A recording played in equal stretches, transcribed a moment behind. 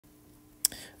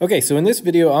Okay, so in this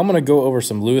video, I'm going to go over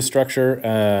some Lewis structure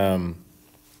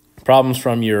problems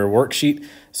from your worksheet.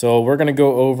 So we're going to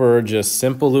go over just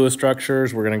simple Lewis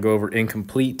structures. We're going to go over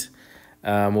incomplete.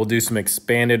 We'll do some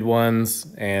expanded ones,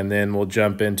 and then we'll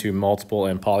jump into multiple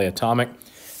and polyatomic.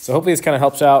 So hopefully this kind of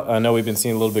helps out. I know we've been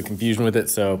seeing a little bit of confusion with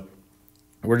it, so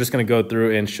we're just going to go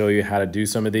through and show you how to do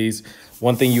some of these.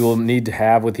 One thing you will need to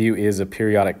have with you is a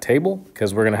periodic table,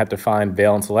 because we're going to have to find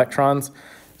valence electrons.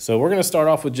 So we're going to start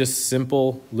off with just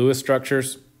simple Lewis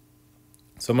structures.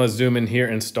 So I'm going to zoom in here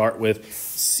and start with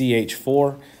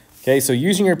CH4. Okay, so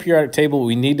using your periodic table,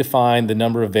 we need to find the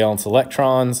number of valence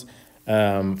electrons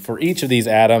for each of these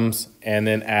atoms and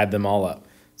then add them all up.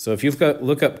 So if you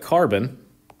look up carbon,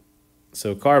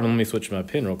 so carbon, let me switch my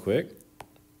pen real quick.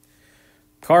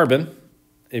 Carbon,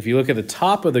 if you look at the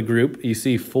top of the group, you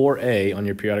see 4A on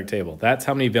your periodic table. That's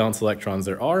how many valence electrons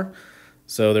there are.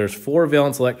 So there's 4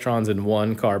 valence electrons in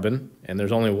one carbon, and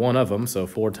there's only one of them, so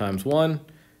 4 times 1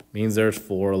 means there's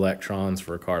 4 electrons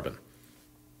for carbon.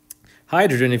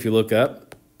 Hydrogen, if you look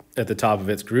up at the top of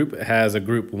its group, it has a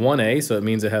group 1A, so it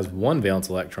means it has 1 valence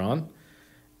electron,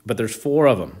 but there's 4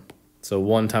 of them. So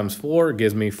 1 times 4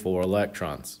 gives me 4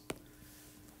 electrons.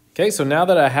 Okay, so now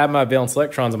that I have my valence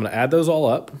electrons, I'm going to add those all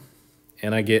up,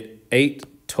 and I get 8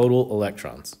 total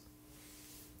electrons.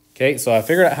 Okay, so I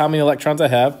figured out how many electrons I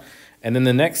have. And then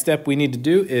the next step we need to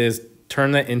do is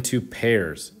turn that into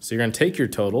pairs. So you're going to take your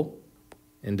total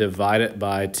and divide it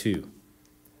by 2.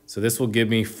 So this will give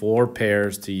me 4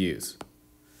 pairs to use.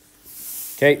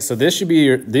 Okay, so this should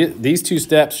be these 2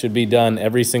 steps should be done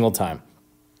every single time.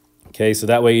 Okay, so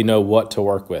that way you know what to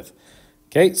work with.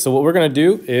 Okay, so what we're going to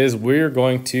do is we're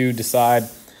going to decide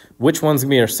which one's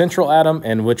going to be our central atom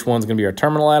and which one's going to be our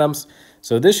terminal atoms.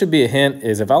 So this should be a hint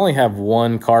is if I only have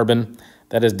 1 carbon,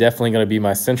 that is definitely going to be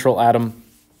my central atom,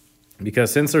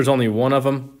 because since there's only one of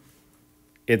them,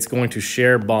 it's going to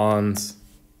share bonds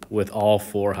with all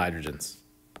 4 hydrogens.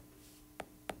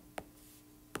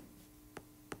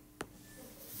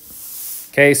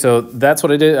 Okay, so that's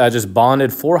what I did. I just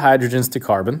bonded 4 hydrogens to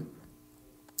carbon.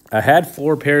 I had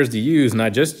 4 pairs to use, and I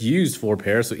just used 4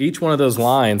 pairs, so each one of those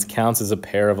lines counts as a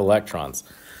pair of electrons.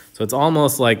 So it's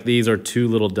almost like these are 2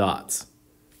 little dots.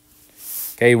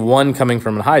 Okay, 1 coming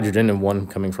from a hydrogen and 1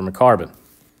 coming from a carbon.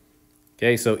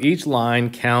 Okay, so each line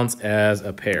counts as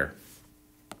a pair.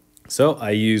 So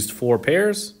I used 4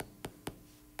 pairs.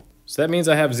 So that means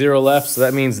I have 0 left, so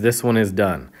that means this one is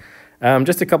done.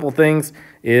 Just a couple things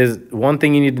is, one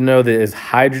thing you need to know that is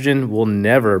hydrogen will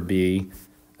never be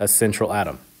a central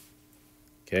atom.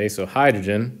 Okay, so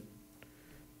hydrogen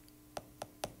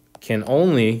can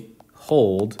only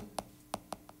hold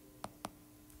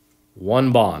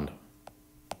 1 bond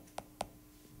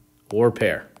or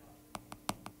pair.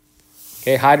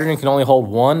 Okay, hydrogen can only hold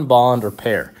 1 bond or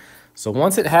pair. So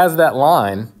once it has that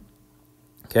line,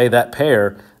 okay, that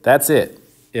pair, that's it.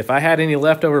 If I had any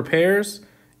leftover pairs,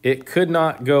 it could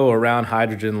not go around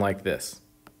hydrogen like this.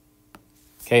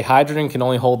 Okay, hydrogen can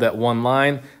only hold that 1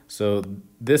 line, so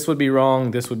this would be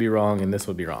wrong, this would be wrong, and this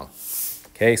would be wrong.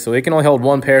 Okay, so it can only hold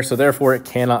 1 pair, so therefore it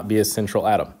cannot be a central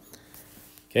atom.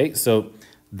 Okay, so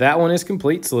that one is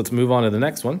complete, so let's move on to the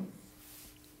next one.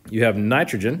 You have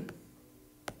nitrogen,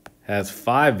 has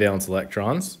 5 valence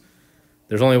electrons.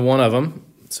 There's only 1 of them,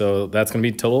 so that's going to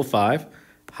be a total of 5.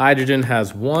 Hydrogen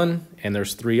has 1, and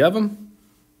there's 3 of them,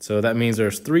 so that means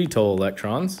there's 3 total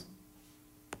electrons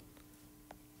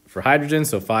for hydrogen,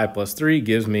 so 5 plus 3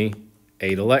 gives me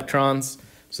 8 electrons.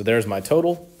 So there's my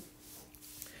total.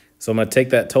 So I'm going to take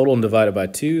that total and divide it by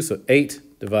 2, so 8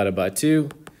 divided by 2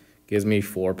 gives me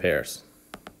 4 pairs.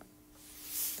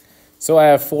 So I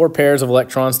have 4 pairs of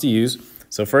electrons to use.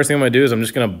 So first thing I'm going to do is I'm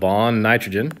just going to bond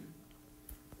nitrogen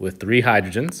with 3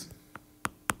 hydrogens.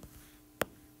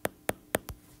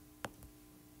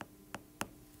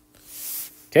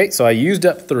 Okay, so I used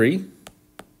up 3.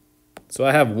 So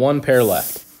I have 1 pair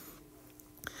left.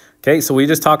 Okay, so we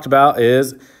just talked about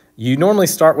is you normally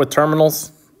start with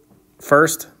terminals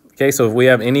first. Okay, so if we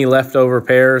have any leftover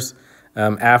pairs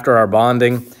after our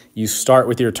bonding, you start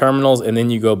with your terminals and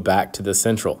then you go back to the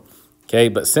central. Okay,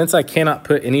 but since I cannot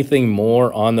put anything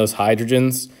more on those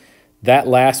hydrogens, that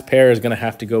last pair is going to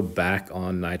have to go back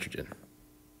on nitrogen.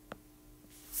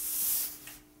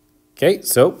 Okay,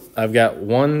 so I've got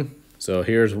 1. So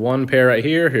here's 1 pair right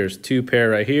here, here's 2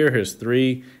 pair right here, here's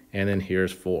 3, and then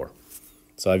here's 4.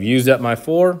 So I've used up my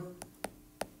 4.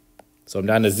 So I'm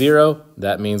down to 0.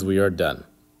 That means we are done.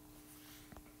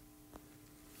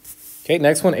 Okay,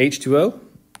 next one, H2O.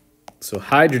 So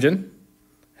hydrogen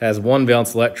has 1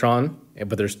 valence electron,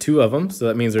 but there's 2 of them, so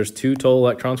that means there's 2 total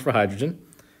electrons for hydrogen.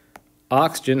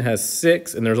 Oxygen has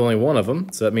 6, and there's only 1 of them,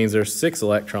 so that means there's 6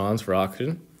 electrons for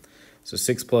oxygen. So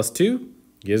 6 plus 2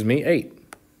 gives me 8.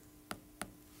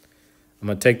 I'm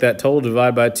going to take that total,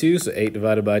 divide by 2, so 8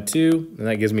 divided by 2, and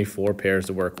that gives me 4 pairs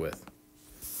to work with.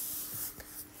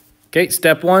 Okay,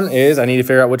 step 1 is I need to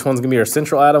figure out which one's going to be our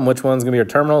central atom, which one's going to be our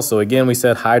terminal. So again, we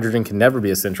said hydrogen can never be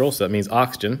a central, so that means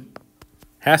oxygen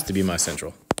has to be my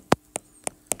central.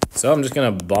 So I'm just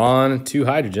going to bond 2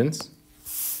 hydrogens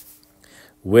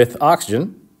with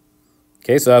oxygen.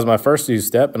 Okay, so that was my first use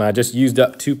step, and I just used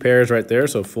up 2 pairs right there,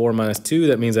 so 4 minus 2,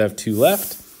 that means I have 2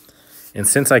 left. And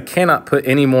since I cannot put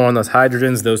any more on those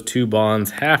hydrogens, those 2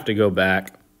 bonds have to go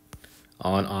back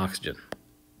on oxygen.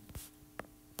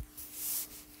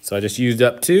 So I just used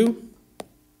up 2.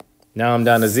 Now I'm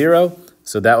down to 0,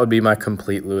 so that would be my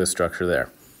complete Lewis structure there.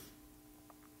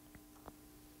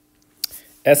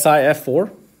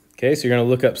 SiF4, okay, so you're going to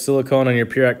look up silicon on your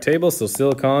periodic table. So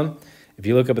silicon, if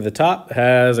you look up at the top,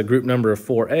 has a group number of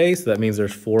 4A, so that means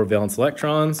there's 4 valence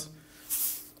electrons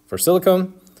for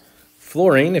silicon.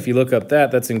 Fluorine, if you look up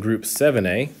that, that's in group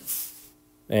 7A,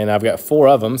 and I've got 4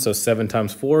 of them, so 7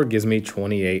 times 4 gives me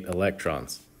 28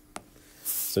 electrons.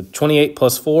 So 28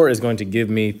 plus 4 is going to give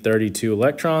me 32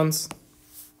 electrons.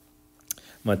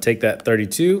 I'm going to take that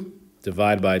 32,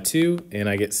 divide by 2, and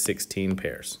I get 16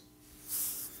 pairs.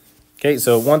 Okay,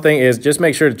 so one thing is just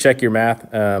make sure to check your math.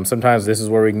 Sometimes this is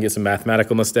where we can get some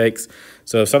mathematical mistakes.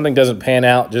 So if something doesn't pan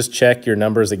out, just check your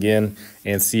numbers again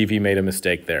and see if you made a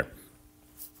mistake there.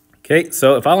 Okay,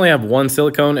 so if I only have 1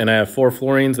 silicone and I have 4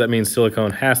 fluorines, that means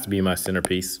silicone has to be my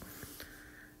centerpiece.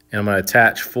 And I'm going to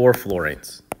attach 4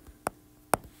 fluorines.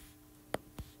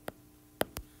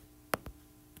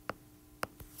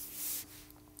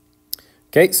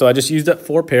 Okay, so I just used up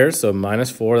 4 pairs, so minus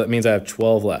 4, that means I have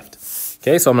 12 left.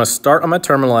 Okay, so I'm going to start on my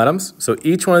terminal atoms. So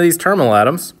each one of these terminal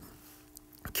atoms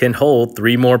can hold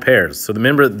 3 more pairs. So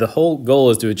remember, the whole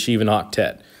goal is to achieve an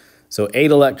octet. So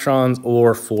 8 electrons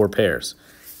or 4 pairs.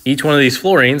 Each one of these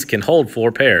fluorines can hold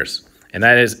 4 pairs, and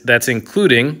that's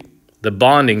including the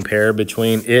bonding pair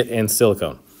between it and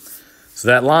silicone. So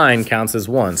that line counts as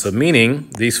 1. So meaning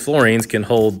these fluorines can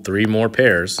hold 3 more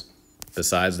pairs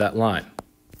besides that line.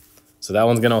 So that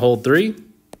one's going to hold 3.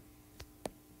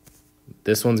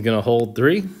 This one's going to hold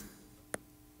 3.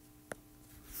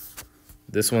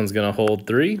 This one's going to hold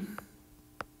 3.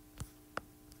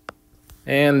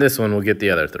 And this one will get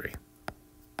the other 3.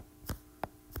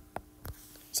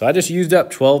 So I just used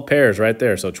up 12 pairs right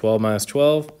there. So 12 minus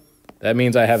 12, that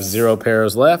means I have 0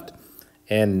 pairs left.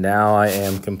 And now I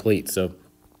am complete. So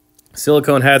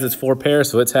silicone has its 4 pairs,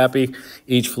 so it's happy.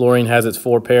 Each fluorine has its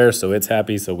 4 pairs, so it's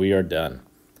happy. So we are done.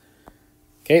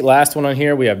 Okay, last one on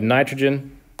here, we have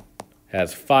nitrogen.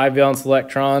 Has 5 valence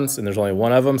electrons, and there's only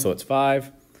 1 of them, so it's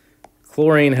 5.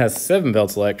 Chlorine has 7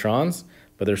 valence electrons,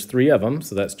 but there's 3 of them,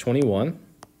 so that's 21.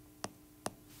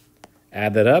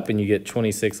 Add that up, and you get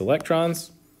 26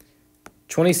 electrons.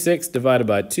 26 divided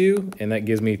by 2, and that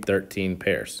gives me 13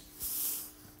 pairs.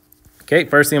 Okay,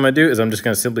 first thing I'm going to do is I'm just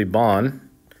going to simply bond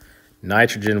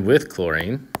nitrogen with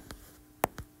chlorine.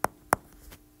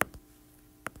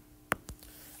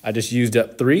 I just used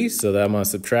up 3, so that I'm going to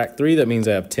subtract 3. That means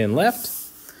I have 10 left.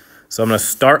 So I'm going to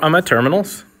start on my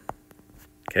terminals.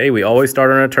 Okay, we always start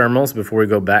on our terminals before we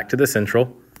go back to the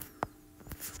central.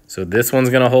 So this one's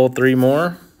going to hold 3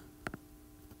 more.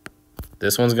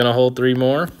 This one's going to hold 3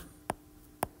 more.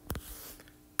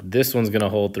 This one's going to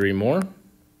hold 3 more.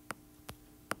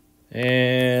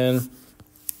 And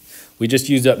we just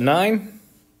used up 9.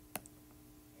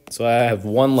 So I have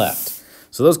 1 left.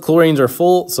 So those chlorines are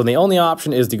full, so the only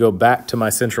option is to go back to my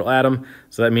central atom.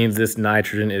 So that means this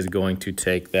nitrogen is going to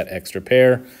take that extra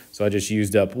pair. So I just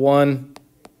used up 1.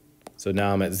 So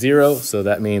now I'm at 0, so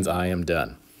that means I am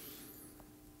done.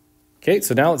 Okay,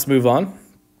 so now let's move on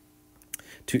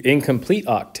to incomplete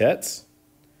octets.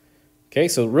 Okay,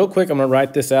 so real quick, I'm going to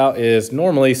write this out is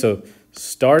normally, so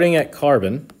starting at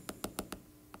carbon,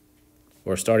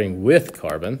 or starting with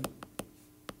carbon,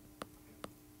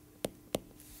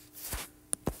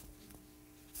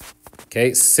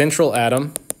 okay, central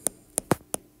atom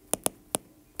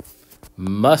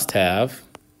must have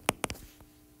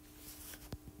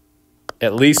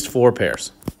at least 4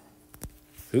 pairs.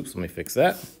 Oops, let me fix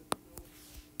that.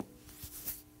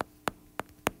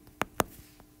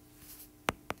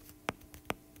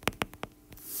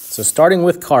 So starting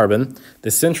with carbon,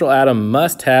 the central atom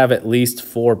must have at least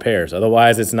 4 pairs.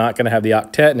 Otherwise, it's not going to have the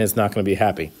octet and it's not going to be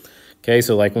happy. Okay,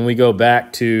 so like when we go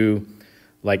back to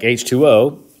like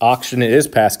H2O, oxygen is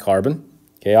past carbon.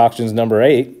 Okay, oxygen's number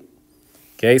 8.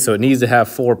 Okay, so it needs to have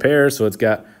 4 pairs. So it's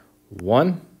got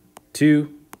 1,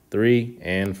 2, 3,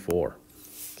 and 4.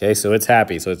 Okay, so it's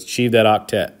happy. So it's achieved that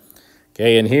octet.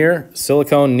 Okay, and here,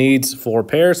 silicone needs 4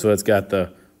 pairs. So it's got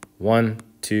the 1,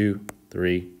 2,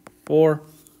 3, 4.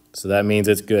 So that means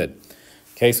it's good.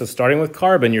 Okay, so starting with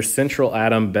carbon, your central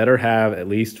atom better have at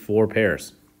least 4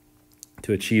 pairs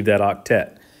to achieve that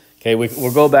octet. Okay,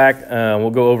 we'll go back,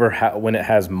 we'll go over when it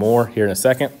has more here in a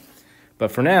second.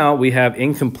 But for now, we have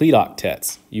incomplete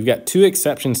octets. You've got 2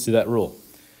 exceptions to that rule.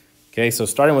 Okay, so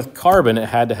starting with carbon, it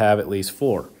had to have at least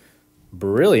 4.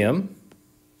 Beryllium,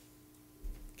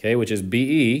 okay, which is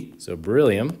Be, so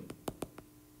beryllium,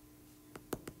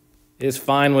 is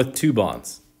fine with 2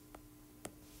 bonds.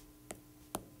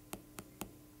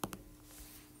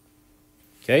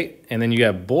 Okay, and then you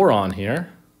have boron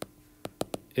here,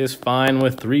 is fine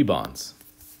with 3 bonds.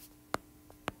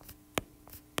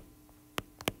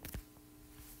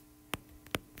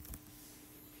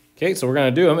 Okay, so we're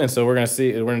going to do them, and so we're going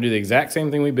to do the exact same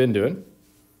thing we've been doing.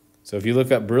 So if you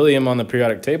look up beryllium on the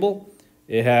periodic table,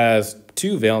 it has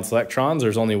 2 valence electrons.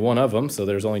 There's only 1 of them, so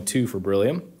there's only 2 for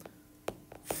beryllium.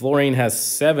 Fluorine has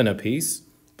 7 apiece,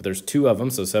 but there's 2 of them,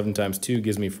 so 7 times 2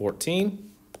 gives me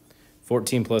 14.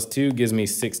 14 plus 2 gives me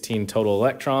 16 total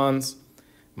electrons.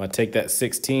 I'm going to take that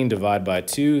 16, divide by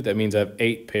 2. That means I have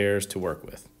 8 pairs to work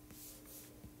with.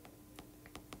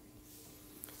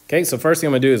 Okay, so first thing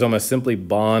I'm going to do is I'm going to simply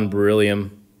bond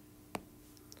beryllium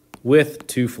with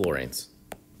 2 fluorines.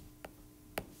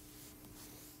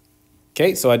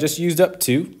 Okay, so I just used up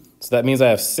 2, so that means I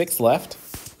have 6 left.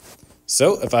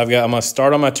 So if I'm going to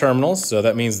start on my terminals, so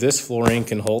that means this fluorine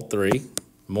can hold 3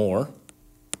 more,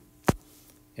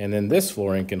 and then this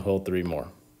fluorine can hold 3 more.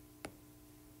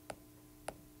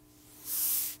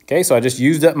 Okay, so I just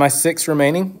used up my 6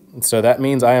 remaining, so that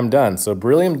means I am done. So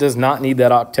beryllium does not need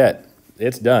that octet.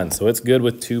 It's done, so it's good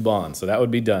with 2 bonds, so that would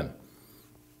be done.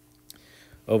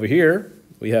 Over here,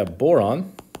 we have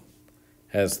boron,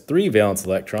 has 3 valence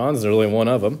electrons, there's only 1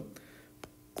 of them.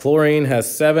 Chlorine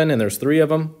has 7, and there's 3 of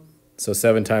them, so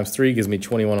 7 times 3 gives me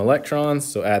 21 electrons,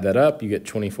 so add that up, you get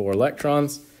 24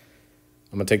 electrons.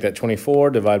 I'm going to take that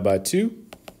 24, divide by 2,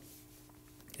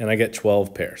 and I get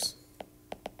 12 pairs.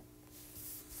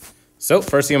 So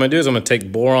first thing I'm going to do is I'm going to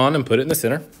take boron and put it in the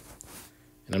center,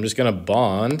 and I'm just going to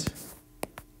bond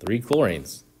 3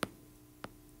 chlorines.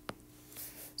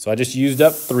 So I just used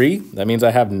up 3. That means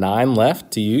I have 9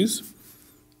 left to use.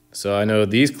 So I know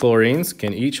these chlorines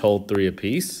can each hold 3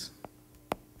 apiece.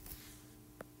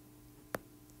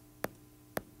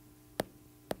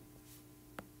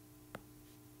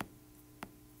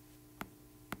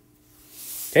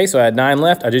 Okay, so I had 9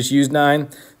 left. I just used 9.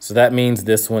 So that means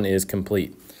this one is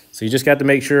complete. So you just got to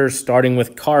make sure, starting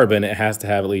with carbon, it has to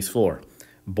have at least 4.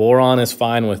 Boron is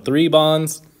fine with 3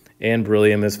 bonds, and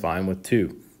beryllium is fine with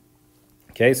 2.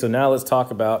 Okay, so now let's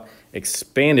talk about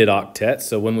expanded octets,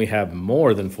 so when we have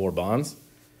more than 4 bonds.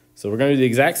 So we're going to do the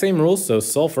exact same rules. So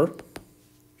sulfur,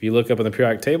 if you look up in the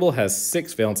periodic table, has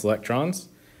 6 valence electrons.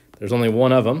 There's only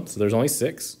 1 of them, so there's only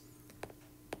 6.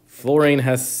 Fluorine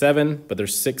has 7, but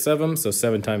there's 6 of them, so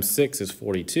 7 times 6 is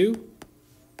 42.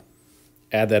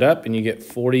 Add that up, and you get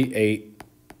 48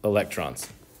 electrons.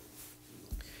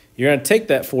 You're going to take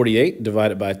that 48,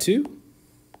 divide it by 2,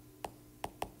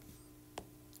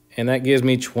 and that gives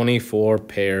me 24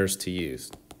 pairs to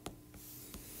use.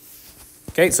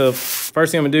 Okay, so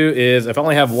first thing I'm going to do is, if I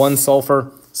only have 1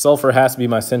 sulfur, sulfur has to be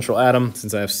my central atom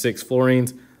since I have 6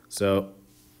 fluorines. So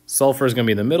sulfur is going to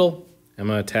be in the middle. I'm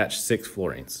going to attach 6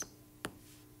 fluorines.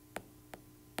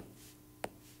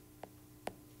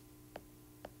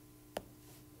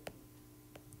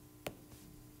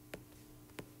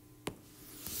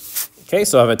 Okay,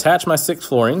 so I've attached my 6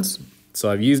 fluorines. So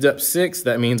I've used up 6.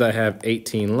 That means I have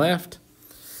 18 left.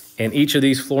 And each of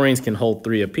these fluorines can hold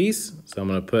 3 apiece. So I'm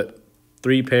going to put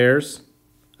 3 pairs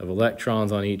of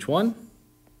electrons on each one.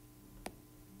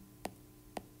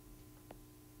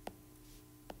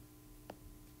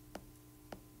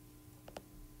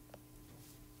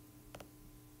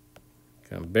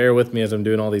 Kind of bear with me as I'm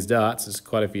doing all these dots. There's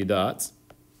quite a few dots.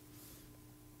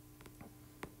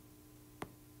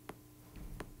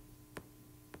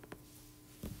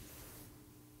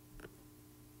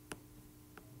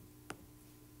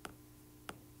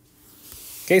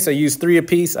 Okay, so I used 3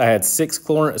 apiece. I had 6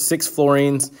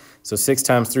 fluorines, so 6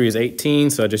 times 3 is 18,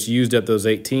 so I just used up those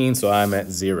 18, so I'm at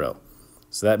 0.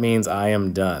 So that means I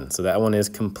am done. So that one is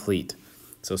complete.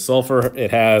 So sulfur,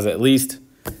 it has at least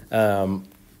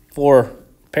 4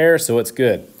 pairs, so it's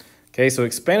good. Okay, so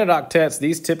expanded octets,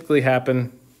 these typically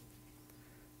happen,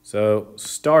 so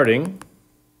starting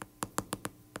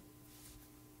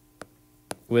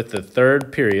with the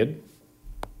 3rd period.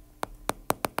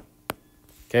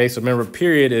 Okay, so remember,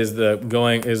 period is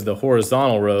the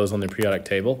horizontal rows on the periodic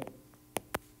table.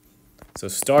 So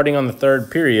starting on the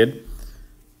 3rd period,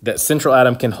 that central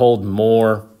atom can hold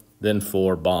more than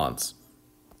 4 bonds.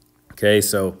 Okay,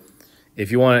 so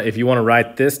if you want to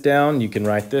write this down, you can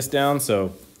write this down.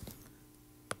 So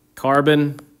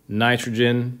carbon,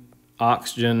 nitrogen,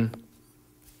 oxygen,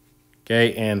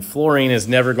 okay, and fluorine is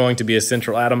never going to be a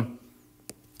central atom,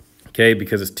 okay,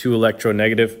 because it's 2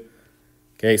 electronegative.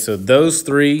 Okay, so those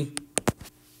 3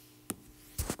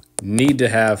 need to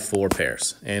have 4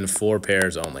 pairs, and 4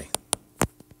 pairs only.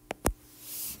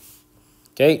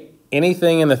 Okay,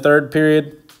 anything in the third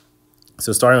period,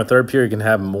 so starting with third period, can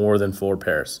have more than 4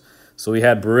 pairs. So we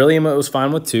had beryllium, it was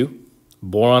fine with 2.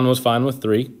 Boron was fine with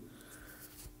 3.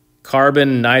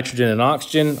 Carbon, nitrogen, and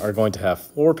oxygen are going to have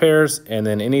 4 pairs, and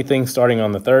then anything starting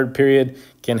on the third period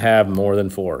can have more than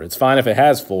 4. It's fine if it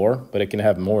has 4, but it can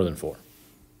have more than 4.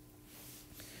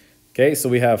 Okay, so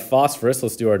we have phosphorus.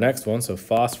 Let's do our next one. So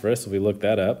phosphorus, if we look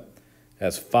that up,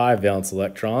 has 5 valence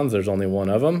electrons. There's only 1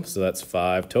 of them, so that's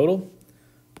 5 total.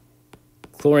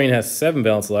 Chlorine has 7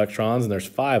 valence electrons, and there's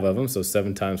 5 of them, so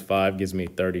 7 times 5 gives me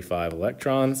 35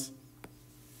 electrons.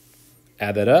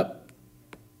 Add that up,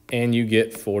 and you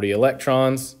get 40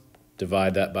 electrons.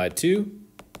 Divide that by 2.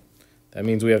 That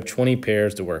means we have 20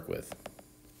 pairs to work with.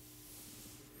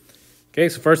 Okay,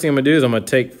 so first thing I'm going to do is I'm going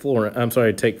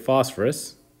to take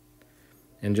phosphorus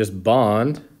and just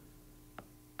bond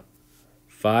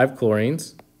 5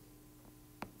 chlorines.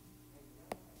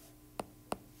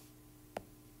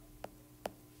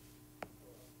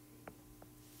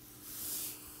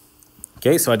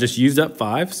 Okay, so I just used up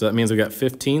 5, so that means we got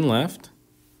 15 left.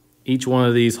 Each one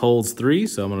of these holds 3,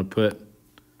 so I'm going to put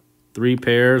 3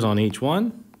 pairs on each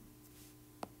one.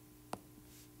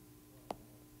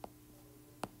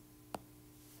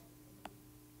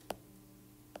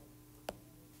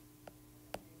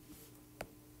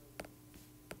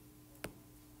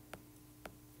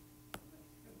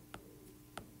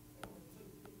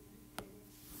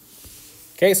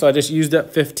 Okay, so I just used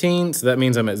up 15, so that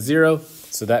means I'm at 0.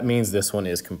 So that means this one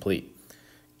is complete.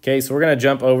 Okay, so we're going to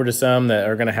jump over to some that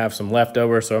are going to have some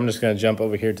leftover. So I'm just going to jump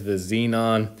over here to the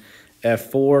xenon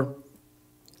F4.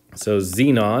 So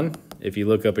xenon, if you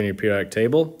look up in your periodic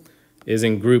table, is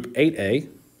in group 8A.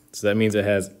 So that means it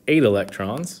has 8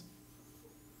 electrons.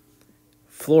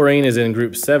 Fluorine is in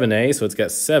group 7A, so it's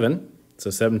got 7. So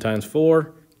 7 times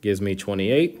 4 gives me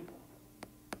 28.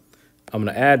 I'm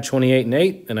going to add 28 and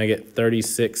 8, and I get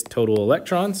 36 total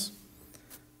electrons.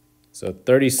 So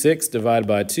 36 divided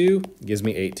by 2 gives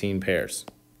me 18 pairs.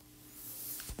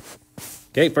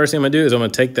 Okay, first thing I'm going to do is I'm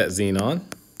going to take that xenon, and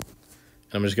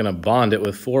I'm just going to bond it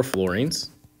with 4 fluorines.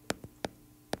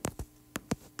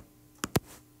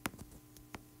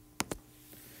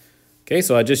 Okay,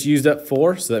 so I just used up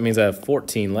 4, so that means I have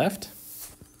 14 left.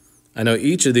 I know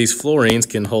each of these fluorines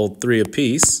can hold 3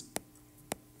 apiece.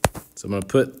 So I'm going to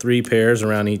put 3 pairs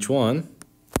around each one.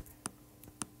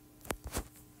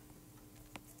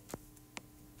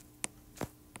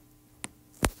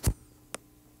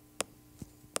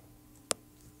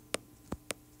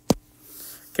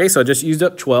 Okay, so I just used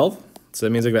up 12. So that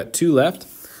means I've got 2 left.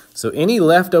 So any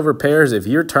leftover pairs, if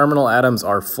your terminal atoms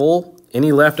are full,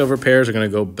 any leftover pairs are going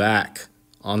to go back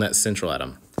on that central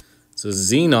atom. So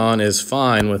xenon is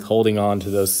fine with holding on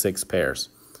to those 6 pairs.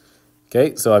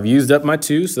 Okay, so I've used up my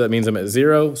 2, so that means I'm at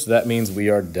 0, so that means we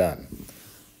are done.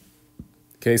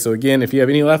 Okay, so again, if you have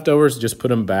any leftovers, just put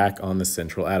them back on the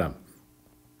central atom.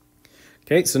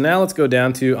 Okay, so now let's go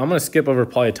down to, I'm going to skip over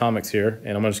polyatomics here,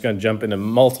 and I'm just going to jump into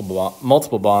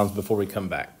multiple bonds before we come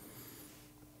back.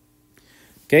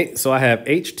 Okay, so I have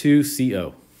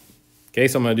H2CO. Okay,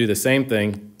 so I'm going to do the same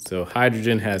thing. So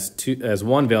hydrogen has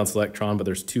 1 valence electron, but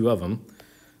there's 2 of them.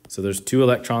 So there's 2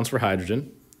 electrons for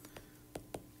hydrogen.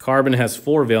 Carbon has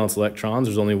 4 valence electrons.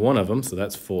 There's only 1 of them, so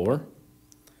that's 4.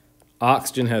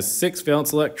 Oxygen has 6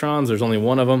 valence electrons. There's only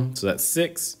 1 of them, so that's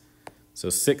 6.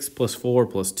 So 6 plus 4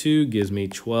 plus 2 gives me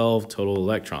 12 total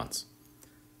electrons.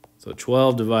 So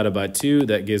 12 divided by 2,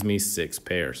 that gives me 6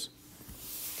 pairs.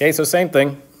 Okay, so same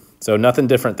thing. So nothing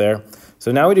different there.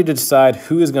 So now we need to decide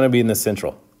who is going to be in the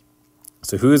central.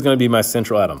 So who is going to be my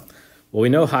central atom? Well, we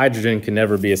know hydrogen can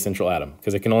never be a central atom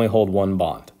because it can only hold 1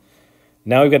 bond.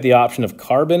 Now we've got the option of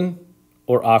carbon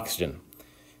or oxygen.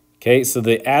 Okay, so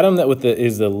the atom that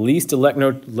is the least the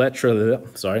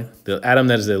atom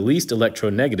that is the least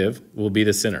electronegative will be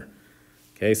the center.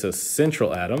 Okay, so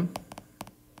central atom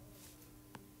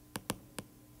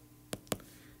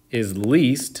is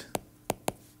least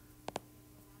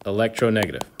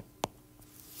electronegative.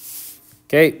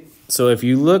 Okay, so if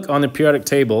you look on the periodic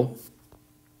table,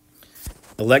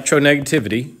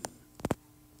 electronegativity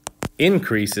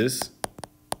increases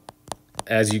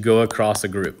as you go across a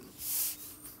group.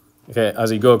 Okay,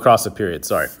 as you go across a period,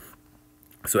 sorry.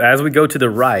 So as we go to the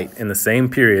right in the same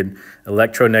period,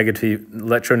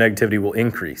 electronegativity will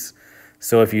increase.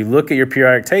 So if you look at your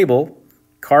periodic table,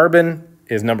 carbon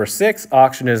is number 6,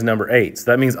 oxygen is number 8.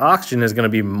 So that means oxygen is going to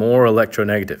be more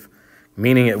electronegative,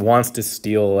 meaning it wants to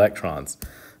steal electrons.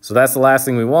 So that's the last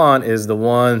thing we want, is the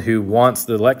one who wants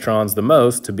the electrons the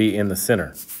most to be in the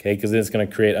center, okay, because it's going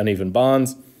to create uneven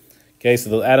bonds. Okay, so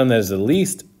the atom that is the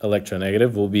least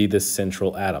electronegative will be this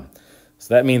central atom.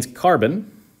 So that means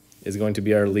carbon is going to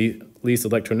be our least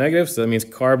electronegative. So that means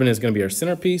carbon is going to be our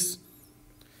centerpiece.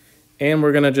 And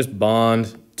we're going to just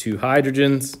bond 2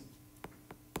 hydrogens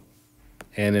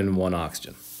and then 1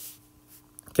 oxygen.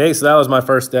 Okay, so that was my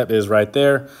first step, is right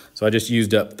there. So I just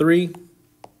used up 3.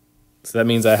 So that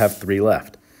means I have 3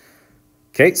 left.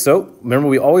 Okay, so remember,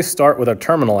 we always start with our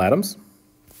terminal atoms.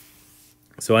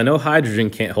 So I know hydrogen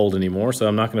can't hold anymore, so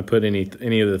I'm not going to put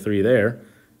any of the 3 there.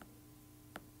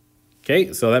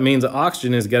 Okay, so that means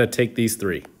oxygen has got to take these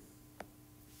 3.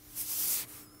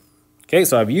 Okay,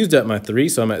 so I've used up my 3,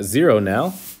 so I'm at 0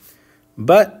 now.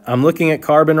 But I'm looking at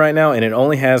carbon right now, and it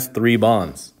only has 3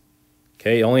 bonds.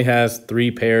 Okay, it only has 3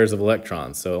 pairs of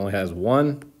electrons. So it only has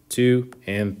 1, 2,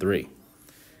 and 3.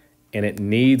 And it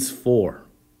needs 4.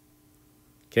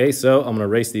 Okay, so I'm going to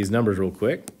erase these numbers real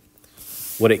quick.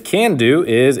 What it can do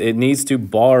is it needs to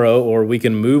borrow, or we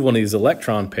can move one of these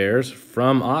electron pairs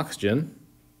from oxygen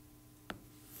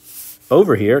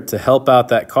over here to help out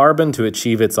that carbon to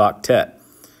achieve its octet.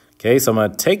 Okay, so I'm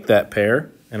going to take that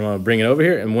pair and I'm going to bring it over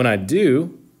here, and when I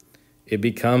do, it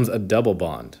becomes a double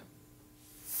bond.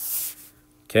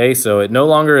 Okay, so it no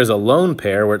longer is a lone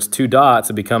pair where it's 2 dots,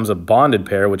 it becomes a bonded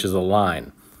pair, which is a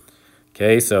line.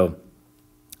 Okay, so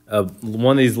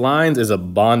one of these lines is a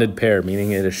bonded pair,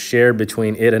 meaning it is shared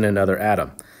between it and another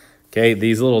atom. Okay,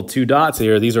 these little 2 dots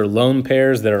here, these are lone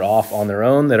pairs that are off on their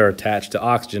own, that are attached to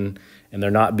oxygen, and they're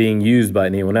not being used by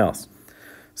anyone else.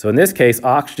 So in this case,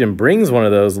 oxygen brings one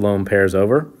of those lone pairs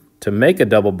over to make a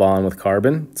double bond with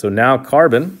carbon. So now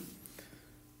carbon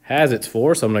has its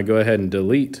 4, so I'm going to go ahead and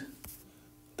delete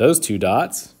those 2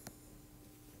 dots.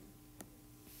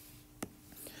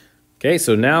 Okay,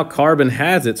 so now carbon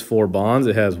has its 4 bonds.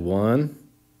 It has 1,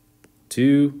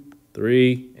 2,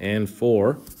 3, and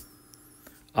 4.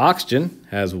 Oxygen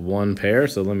has 1 pair,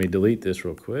 so let me delete this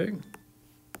real quick.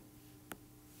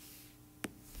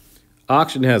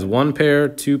 Oxygen has 1 pair,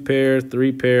 2 pair,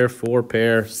 3 pair, 4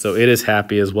 pair, so it is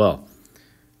happy as well.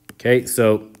 Okay,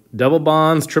 so double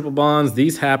bonds, triple bonds,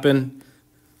 these happen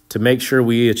to make sure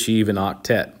we achieve an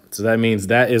octet. So that means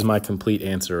that is my complete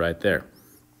answer right there.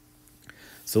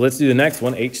 So let's do the next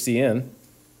one, HCN.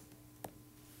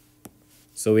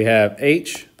 So we have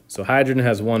H, so hydrogen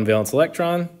has 1 valence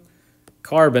electron,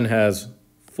 carbon has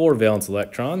 4 valence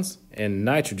electrons, and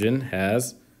nitrogen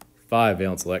has 5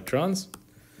 valence electrons.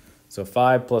 So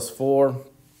 5 plus 4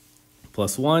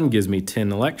 plus 1 gives me 10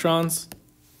 electrons.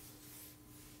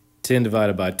 10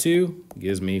 divided by 2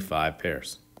 gives me 5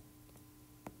 pairs.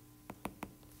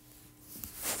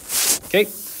 Okay,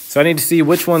 so I need to see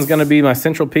which one's going to be my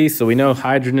central piece. So we know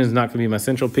hydrogen is not going to be my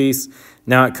central piece.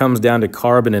 Now it comes down to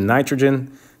carbon and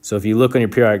nitrogen. So if you look on your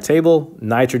periodic table,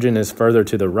 nitrogen is further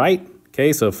to the right.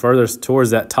 Okay, so further towards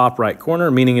that top right corner,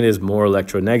 meaning it is more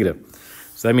electronegative.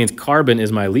 So that means carbon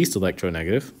is my least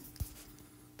electronegative.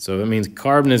 So that means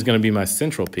carbon is going to be my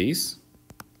central piece.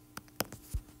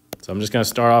 So I'm just going to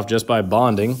start off just by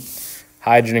bonding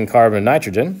hydrogen, carbon, and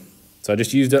nitrogen. So I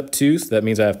just used up 2, so that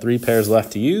means I have 3 pairs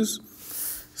left to use.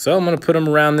 So I'm going to put them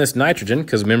around this nitrogen,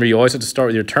 because remember, you always have to start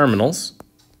with your terminals.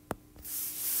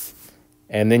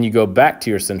 And then you go back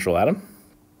to your central atom.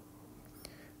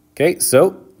 Okay, so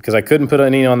because I couldn't put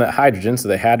any on that hydrogen, so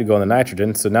they had to go on the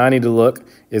nitrogen. So now I need to look,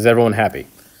 is everyone happy?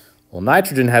 Well,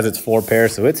 nitrogen has its 4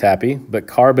 pairs, so it's happy, but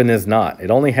carbon is not. It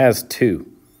only has 2,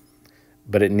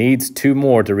 but it needs 2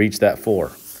 more to reach that 4.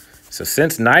 So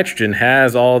since nitrogen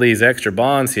has all these extra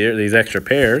bonds here, these extra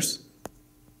pairs,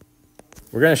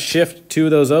 we're going to shift 2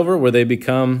 of those over where they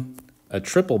become a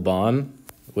triple bond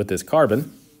with this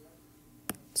carbon.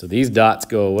 So these dots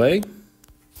go away,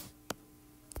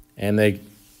 and they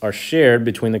are shared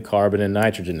between the carbon and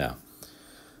nitrogen now.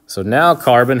 So now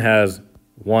carbon has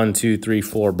 1, 2, 3,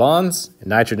 4 bonds, and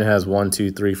nitrogen has 1, 2,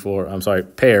 3, 4,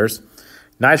 pairs.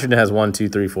 Nitrogen has 1, 2,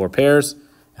 3, 4 pairs.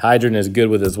 Hydrogen is good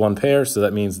with its 1 pair, so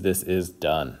that means this is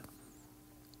done.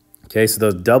 Okay, so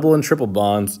those double and triple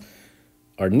bonds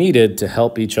are needed to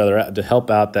help each other out, to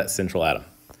help out that central atom.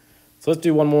 So let's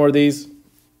do one more of these.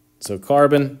 So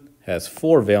carbon has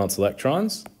 4 valence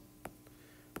electrons.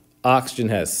 Oxygen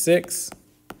has 6.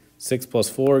 6 plus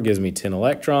 4 gives me 10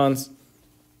 electrons.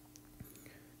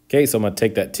 Okay, so I'm going to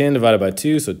take that 10 divided by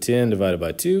 2, so 10 divided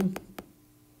by 2.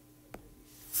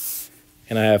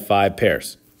 and I have 5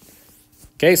 pairs.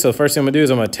 Okay, so the first thing I'm gonna do is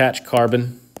I'm gonna attach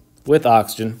carbon with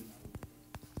oxygen.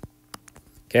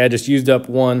 Okay, I just used up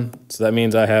 1, so that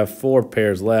means I have 4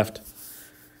 pairs left.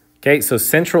 Okay, so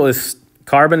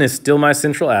carbon is still my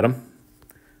central atom.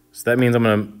 So that means I'm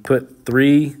gonna put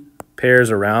 3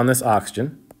 pairs around this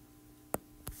oxygen.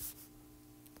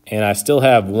 And I still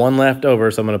have 1 left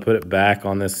over, so I'm gonna put it back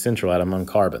on this central atom on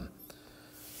carbon.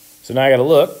 So now I gotta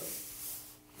look,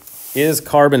 is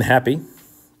carbon happy?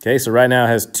 Okay, so right now it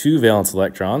has 2 valence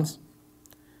electrons.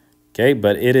 Okay,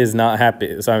 but it is not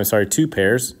happy, so I'm sorry, 2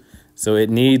 pairs, so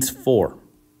it needs 4.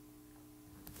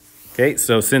 Okay,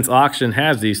 so since oxygen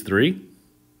has these 3,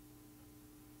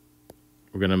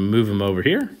 we're gonna move them over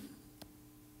here.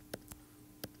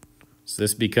 So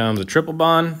this becomes a triple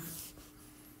bond.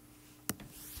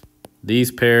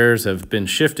 These pairs have been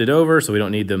shifted over, so we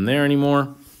don't need them there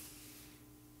anymore.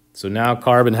 So now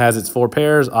carbon has its 4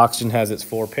 pairs, oxygen has its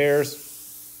 4 pairs.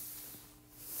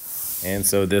 And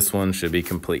so this one should be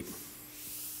complete.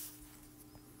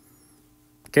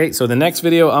 Okay, so the next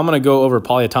video, I'm gonna go over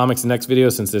polyatomics in the next video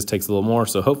since this takes a little more,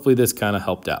 so hopefully this kind of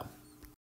helped out.